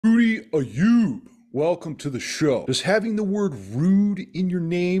Rudy Ayoub, welcome to the show. Does having the word rude in your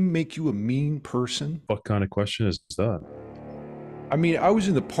name make you a mean person? What kind of question is that? I mean, I was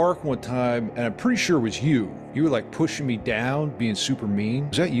in the park one time and I'm pretty sure it was you. You were like pushing me down, being super mean.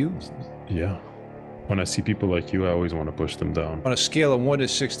 Was that you? Yeah. When I see people like you, I always want to push them down. On a scale of 1 to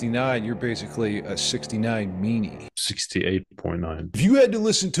 69, you're basically a 69 meanie. 68.9. If you had to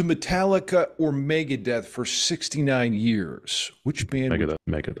listen to Metallica or Megadeth for 69 years, which band would...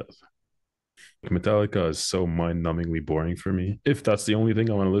 Megadeth. Metallica is so mind-numbingly boring for me. If that's the only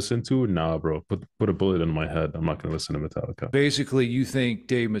thing I want to listen to, nah, bro. Put a bullet in my head. I'm not going to listen to Metallica. Basically, you think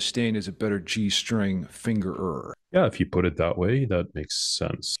Dave Mustaine is a better G-string fingerer. Yeah, if you put it that way, that makes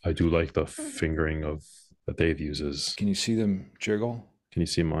sense. I do like the fingering of that Dave uses. Can you see them jiggle? Can you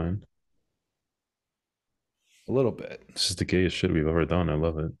see mine? A little bit. This is the gayest shit we've ever done. I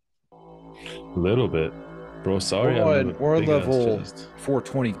love it. A little bit. Bro, sorry. We're on level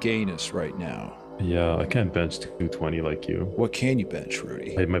 420 gayness right now. Yeah, I can't bench 220 like you. What can you bench,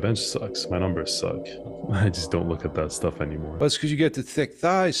 Rudy? Hey, my bench sucks. My numbers suck. I just don't look at that stuff anymore. That's because you get the thick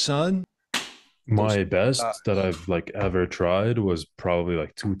thighs, son. My best that I've ever tried was probably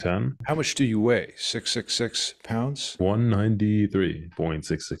 210. How much do you weigh? 666 pounds?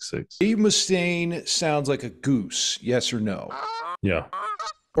 193.666. Dave Mustaine sounds like a goose, yes or no? Yeah.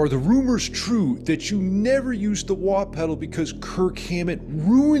 Are the rumors true that you never used the wah pedal because Kirk Hammett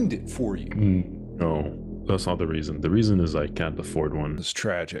ruined it for you? No, that's not the reason. The reason is I can't afford one. It's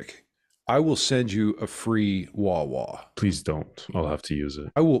tragic. I will send you a free wah-wah. Please don't. I'll have to use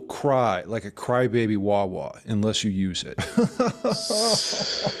it. I will cry like a crybaby wah-wah unless you use it.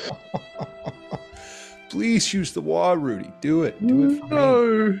 Please use the wah, Rudy. Do it. Do it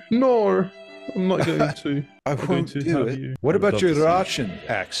for me. No. I'm not going to. I won't do it. What about your Russian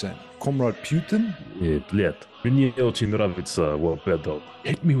accent? Comrade Putin? Let. Мне очень нравится wah pedal.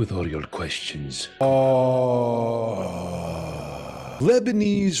 Hit me with all your questions.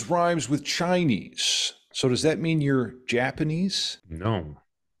 Lebanese rhymes with Chinese. So does that mean you're Japanese? No,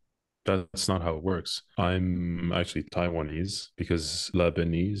 that's not how it works. I'm actually Taiwanese because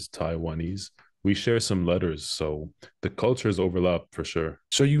Lebanese, Taiwanese, we share some letters, so the cultures overlap for sure.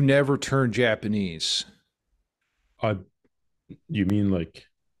 So you never turn Japanese? You mean like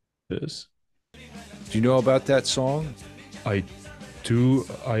this? Do you know about that song? I do.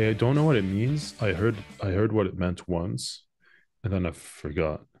 I don't know what it means. I heard what it meant once, and then I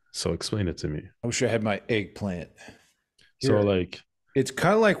forgot. So explain it to me. I wish I had my eggplant. Here. So it's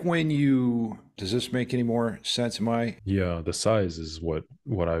kind of like when you, does this make any more sense? Yeah, the size is what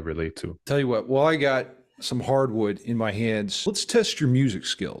I relate to. Tell you what, well, I got some hardwood in my hands. Let's test your music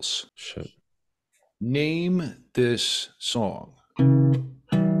skills. Shit. Name this song.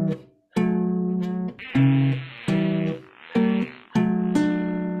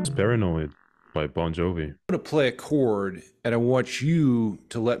 It's Paranoid by Bon Jovi. I'm going to play a chord and I want you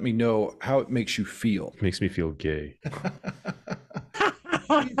to let me know how it makes you feel. It makes me feel gay.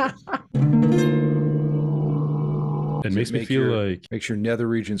 It makes me feel makes your nether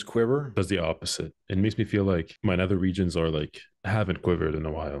regions quiver. Does the opposite. It makes me feel like my nether regions are haven't quivered in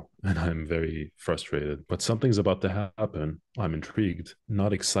a while and I'm very frustrated, but something's about to happen. I'm intrigued,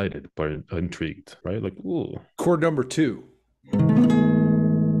 not excited, but intrigued, right? Ooh. Chord number 2.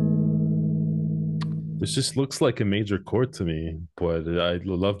 This just looks like a major chord to me, but I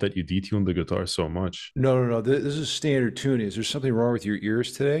love that you detuned the guitar so much. No. This is standard tuning. Is there something wrong with your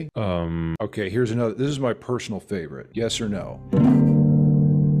ears today? Okay, here's another. This is my personal favorite. Yes or no?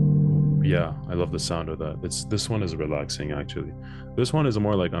 Yeah, I love the sound of that. This one is relaxing, actually. This one is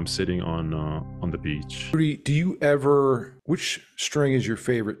more like I'm sitting on the beach. Rudy, do you which string is your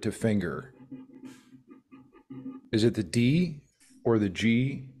favorite to finger? Is it the D or the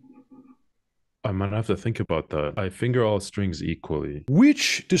G? I might have to think about that. I finger all strings equally.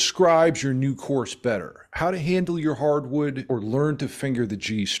 Which describes your new course better? How to handle your hardwood or learn to finger the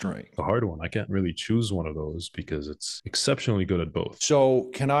G string? The hard one. I can't really choose one of those because it's exceptionally good at both.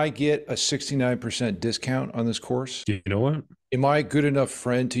 So can I get a 69% discount on this course? You know what? Am I a good enough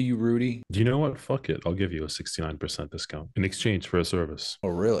friend to you, Rudy? Do you know what? Fuck it. I'll give you a 69% discount in exchange for a service. Oh,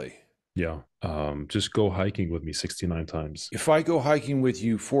 really? Yeah. Just go hiking with me 69 times. If I go hiking with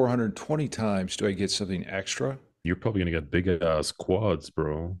you 420 times, do I get something extra? You're probably going to get big ass quads,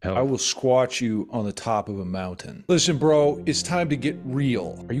 bro. Hell. I will squat you on the top of a mountain. Listen, bro, it's time to get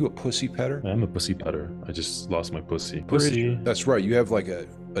real. Are you a pussy petter? I'm a pussy petter. I just lost my pussy. Pussy. That's right. You have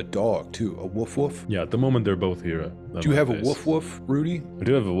a dog too, a woof woof. Yeah, at the moment they're both here at Do you my have a face. woof woof, Rudy? I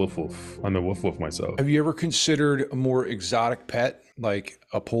do have a woof woof. I'm a woof woof myself. Have you ever considered a more exotic pet, like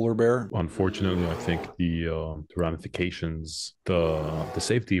a polar bear? Unfortunately, I think the ramifications, the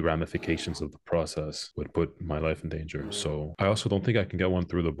safety ramifications of the process would put my life in danger. So I also don't think I can get one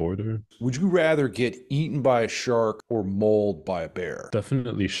through the border. Would you rather get eaten by a shark or mauled by a bear?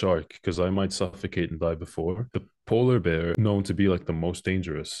 Definitely shark, because I might suffocate and die before. The polar bear, known to be like the most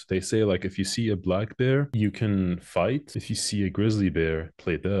dangerous. They say like if you see a black bear, you can fight. If you see a grizzly bear,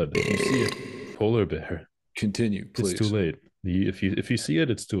 play dead. If you see a polar bear, Continue, it's too please. late. If you see it,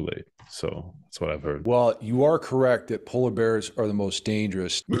 it's too late. So that's what I've heard. Well, you are correct that polar bears are the most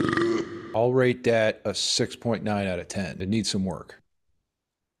dangerous. I'll rate that a 6.9 out of 10. It needs some work.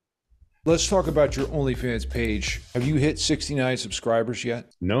 Let's talk about your OnlyFans page. Have you hit 69 subscribers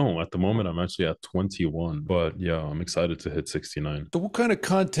yet? No, at the moment I'm actually at 21, but yeah, I'm excited to hit 69. So what kind of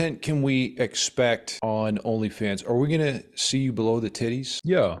content can we expect on OnlyFans? Are we going to see you below the titties?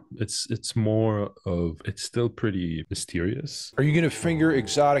 Yeah, it's more of, it's still pretty mysterious. Are you going to finger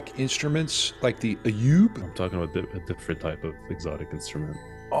exotic instruments like the Ayoub? I'm talking about a different type of exotic instrument.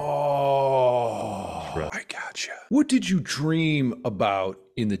 Oh, Right. I gotcha. What did you dream about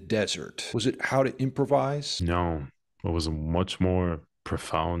in the desert? Was it how to improvise? No, it was much more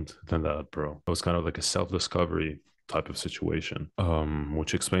profound than that, bro. It was kind of like a self-discovery type of situation,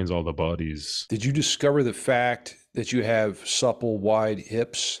 which explains all the bodies. Did you discover the fact that you have supple, wide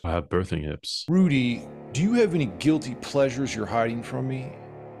hips? I have birthing hips. Rudy, do you have any guilty pleasures you're hiding from me?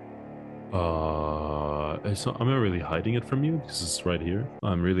 I'm not really hiding it from you because it's right here.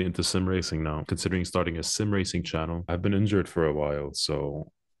 I'm really into sim racing now, considering starting a sim racing channel. I've been injured for a while, so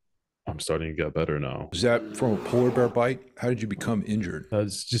I'm starting to get better now. Is that from a polar bear bite? How did you become injured?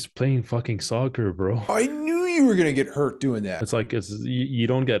 It's just playing fucking soccer, bro. I knew you were going to get hurt doing that. It's like you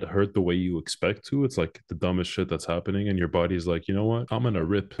don't get hurt the way you expect to. It's like the dumbest shit that's happening, and your body's like, you know what? I'm gonna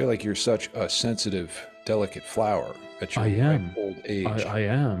rip. I feel like you're such a sensitive, delicate flower at your I am. old age. I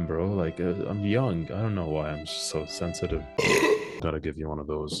am, bro. Like I'm young. I don't know why I'm just so sensitive. Gotta give you one of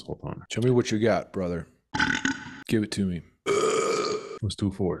those. Hold on. Show me what you got, brother. Give it to me. It was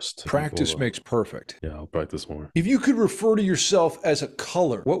too forced. Practice makes perfect. Yeah, I'll practice more. If you could refer to yourself as a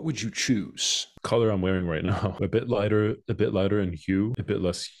color, what would you choose? Color I'm wearing right now, a bit lighter in hue, a bit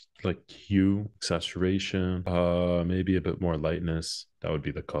less like hue, saturation, maybe a bit more lightness. That would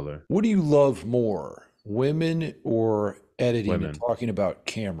be the color. What do you love more, women or editing? Women. And talking about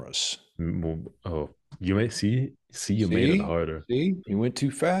cameras. Oh, you may see you made it harder. See, you went too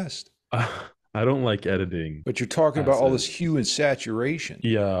fast. I don't like editing. But you're talking about all this hue and saturation.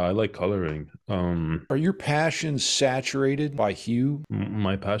 Yeah, I like coloring. Are your passions saturated by hue?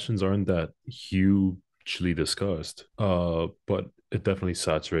 My passions aren't that hugely discussed, but it definitely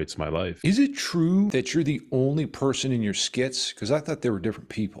saturates my life. Is it true that you're the only person in your skits? Because I thought they were different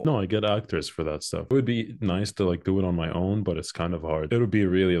people. No, I get actors for that stuff. It would be nice to like do it on my own, but it's kind of hard. It would be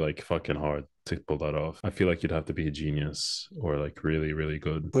really like fucking hard to pull that off. I feel like you'd have to be a genius or like really, really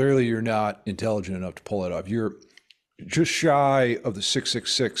good. Clearly, you're not intelligent enough to pull it off. You're just shy of the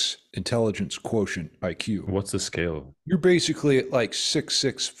 666 intelligence quotient IQ. What's the scale? You're basically at like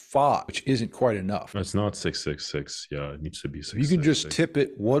 665, which isn't quite enough. It's not 666. Yeah, it needs to be 666. If you can just tip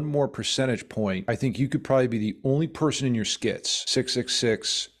it one more percentage point, I think you could probably be the only person in your skits.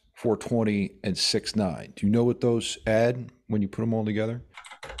 666, 420, and 69. Do you know what those add when you put them all together?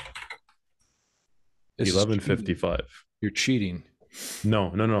 1155. You're cheating.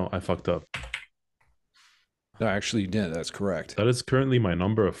 No, I fucked up. No, actually, you didn't. That's correct. That is currently my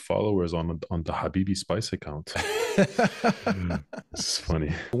number of followers on the Habibi Spice account. This is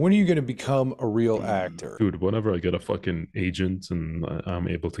funny. When are you going to become a real actor? Dude, whenever I get a fucking agent and I'm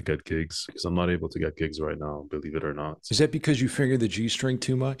able to get gigs, because I'm not able to get gigs right now, believe it or not. Is that because you finger the G string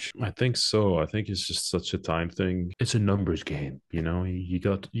too much? I think so. I think it's just such a time thing. It's a numbers game, you know? You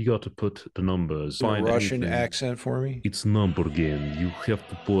got to put the numbers. Find a Russian accent for me? It's number game. You have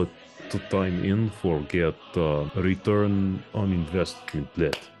to put the time in for get return on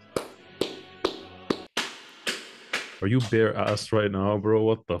investment. Are you bare ass right now, bro?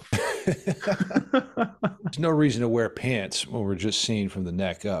 What the There's no reason to wear pants when we're just seeing from the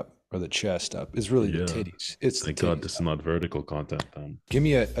neck up or the chest up. It's really the titties. It's Thank the titties. God this is not vertical content then. Give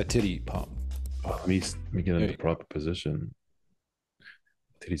me a titty pump. Oh, let me get in the proper position.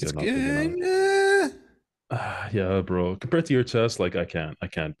 Titties are not big enough. Yeah, bro. Compared to your chest, like I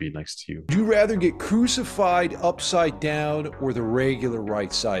can't be next to you. Would you rather get crucified upside down or the regular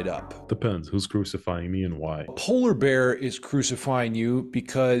right side up? Depends who's crucifying me and why. A polar bear is crucifying you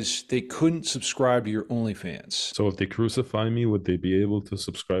because they couldn't subscribe to your OnlyFans. So if they crucify me, would they be able to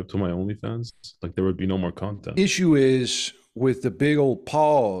subscribe to my OnlyFans? Like there would be no more content. Issue is with the big old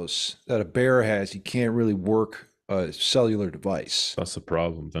paws that a bear has, he can't really work a cellular device. That's the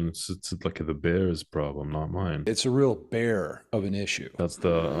problem. Then it's like the bear's problem, not mine. It's a real bear of an issue. That's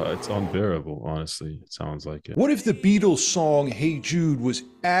the it's unbearable, honestly. It sounds like it. What if the Beatles song Hey Jude was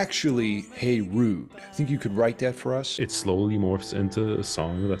actually Hey Rude? Think you could write that for us? It slowly morphs into a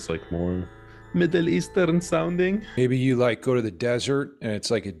song that's like more Middle Eastern sounding. Maybe you like go to the desert and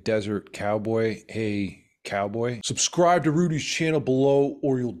it's like a desert cowboy. Hey, cowboy. Subscribe to Rudy's channel below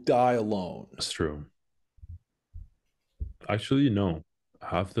or you'll die alone. That's true. Actually, no.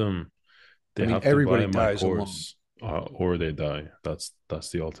 Have them. They have to everybody buy my dies alone. course, or they die. That's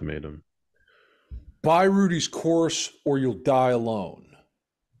the ultimatum. Buy Rudy's course or you'll die alone.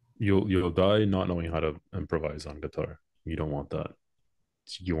 You'll die not knowing how to improvise on guitar. You don't want that.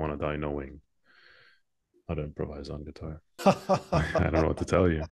 You want to die knowing how to improvise on guitar. I don't know what to tell you.